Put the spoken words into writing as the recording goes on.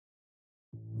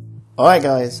Alright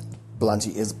guys,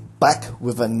 Blanchy is back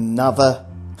with another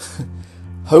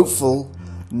hopeful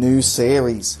new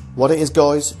series. What it is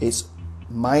guys, its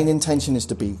main intention is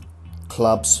to be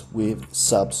clubs with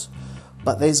subs.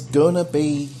 But there's gonna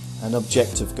be an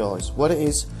objective guys. What it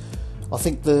is, I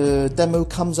think the demo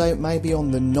comes out maybe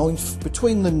on the 9th,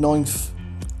 between the 9th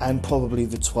and probably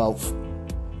the 12th.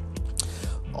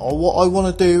 What I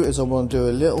want to do is I want to do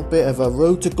a little bit of a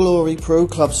Road to Glory Pro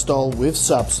Club style with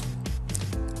subs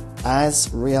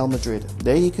as Real Madrid.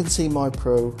 There you can see my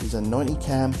pro, he's a 90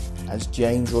 cam as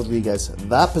James Rodriguez.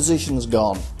 That position's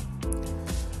gone.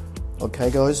 Okay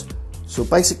guys, so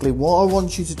basically what I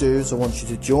want you to do is I want you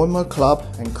to join my club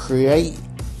and create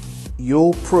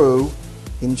your pro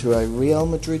into a Real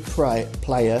Madrid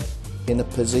player in a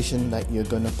position that you're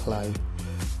going to play.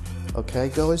 Okay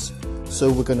guys,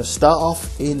 so we're going to start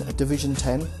off in Division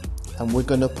 10 and we're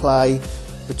going to play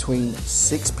between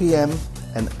 6 PM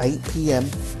and 8 PM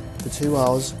for 2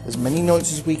 hours, as many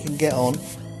nights as we can get on,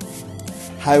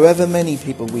 however many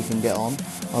people we can get on.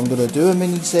 I'm going to do a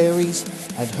mini series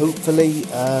and hopefully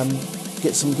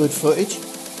get some good footage,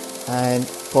 and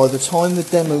by the time the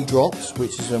demo drops,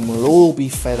 which is when we'll all be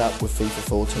fed up with FIFA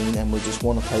 14 and we just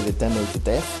want to play the demo to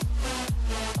death,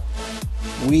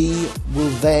 we will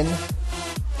then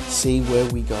see where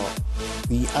we go.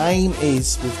 The aim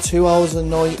is with 2 hours a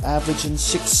night, averaging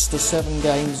 6 to 7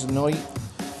 games a night.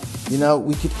 You know,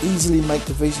 we could easily make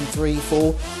Division 3,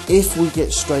 4 if we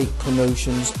get straight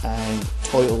promotions and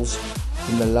titles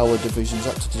in the lower divisions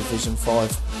up to Division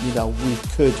 5. You know, we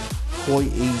could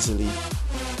quite easily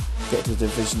get to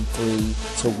Division 3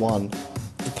 to 1.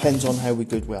 Depends on how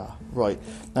good we are. Right,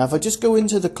 now if I just go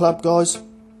into the club guys,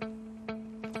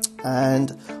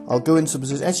 and I'll go into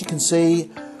position. As you can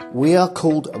see, we are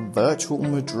called Virtual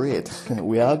Madrid.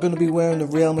 We are going to be wearing the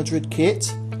Real Madrid kit.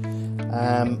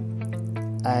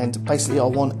 And basically I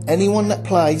want anyone that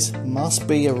plays must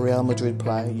be a Real Madrid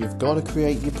player. You've got to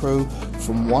create your pro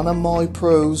from one of my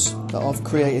pros that I've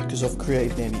created, because I've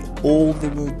created nearly all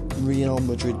the Real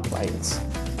Madrid players.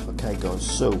 Okay guys,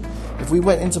 so if we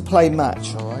went into play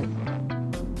match, alright,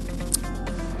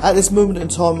 at this moment in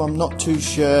time I'm not too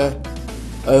sure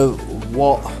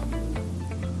what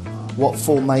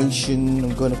formation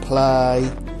I'm going to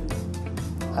play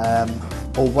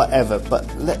or whatever, but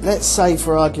let's say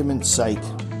for argument's sake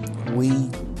we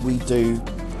do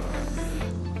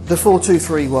the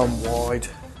 4-2-3-1 wide,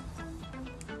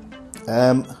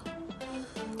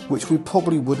 which we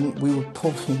probably wouldn't. We would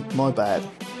probably, my bad,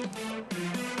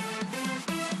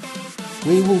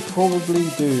 we will probably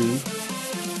do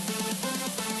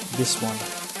this one.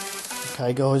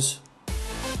 Okay guys,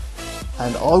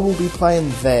 and I will be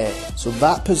playing there, so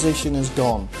that position is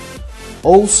gone.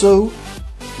 Also,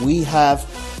 we have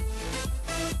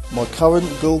my current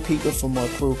goalkeeper for my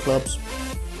pro clubs,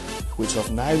 which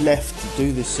I've now left to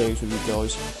do this series with you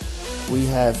guys. We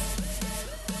have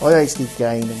IHD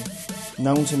Gaming,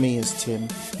 known to me as Tim.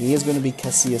 He is going to be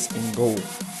Casillas in goal.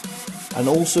 And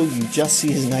also, you just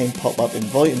see his name pop up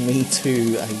inviting me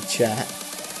to a chat,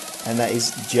 and that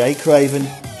is Jay Craven.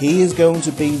 He is going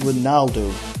to be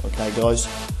Ronaldo. Okay guys,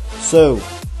 so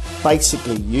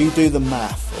basically you do the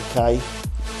math. Okay,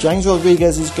 James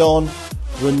Rodriguez is gone,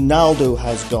 Ronaldo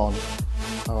has gone.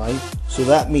 Alright, so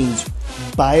that means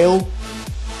Bale,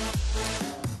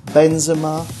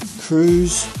 Benzema,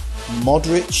 Cruz,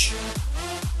 Modric,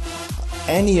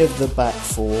 any of the back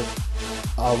four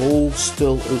are all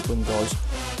still open guys.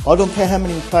 I don't care how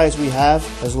many players we have,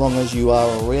 as long as you are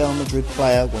a Real Madrid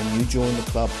player when you join the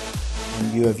club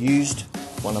and you have used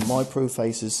one of my pro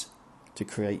faces to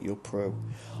create your pro.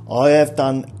 I have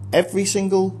done every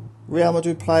single Real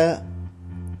Madrid player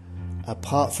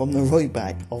apart from the right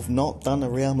back. I've not done a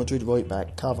Real Madrid right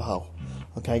back, Carvajal.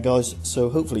 Okay guys, so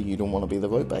hopefully you don't want to be the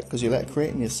right back because you're that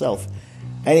creating yourself.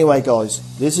 Anyway guys,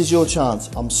 this is your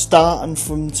chance. I'm starting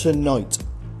from tonight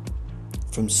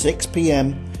from 6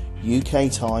 PM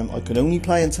UK time. I can only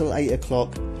play until 8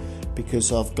 o'clock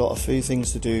because I've got a few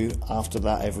things to do after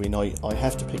that every night. I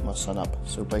have to pick my son up,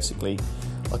 so basically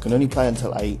I can only play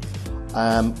until 8.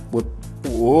 We're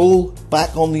all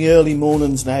back on the early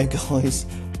mornings now guys,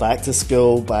 back to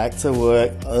school, back to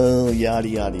work, yada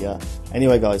yada yada.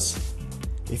 Anyway guys,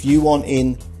 if you want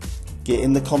in, get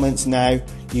in the comments now.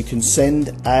 You can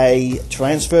send a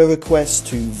transfer request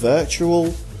to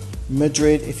Virtual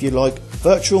Madrid if you like.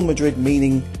 Virtual Madrid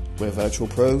meaning we're virtual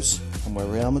pros and we're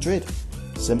Real Madrid.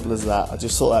 Simple as that. I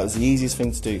just thought that was the easiest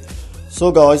thing to do.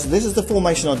 So guys, this is the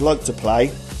formation I'd like to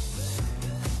play.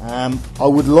 I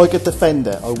would like a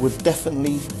defender. I would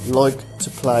definitely like to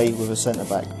play with a centre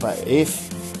back, but if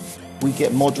we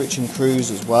get Modric and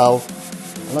Cruz as well,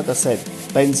 and like I said,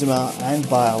 Benzema and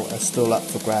Bale are still up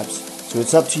for grabs. So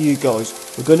it's up to you guys.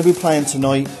 We're going to be playing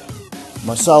tonight,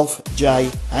 myself, Jay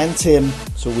and Tim.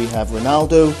 So we have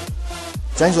Ronaldo,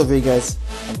 James Rodriguez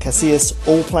and Casillas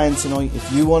all playing tonight.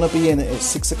 If you want to be in it at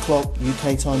 6 o'clock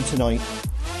UK time tonight,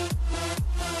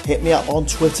 hit me up on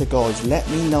Twitter, guys. Let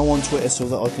me know on Twitter so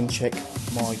that I can check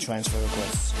my transfer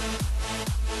requests.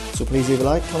 So please leave a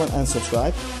like, comment and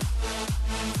subscribe.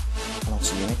 And I'll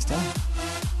see you next time.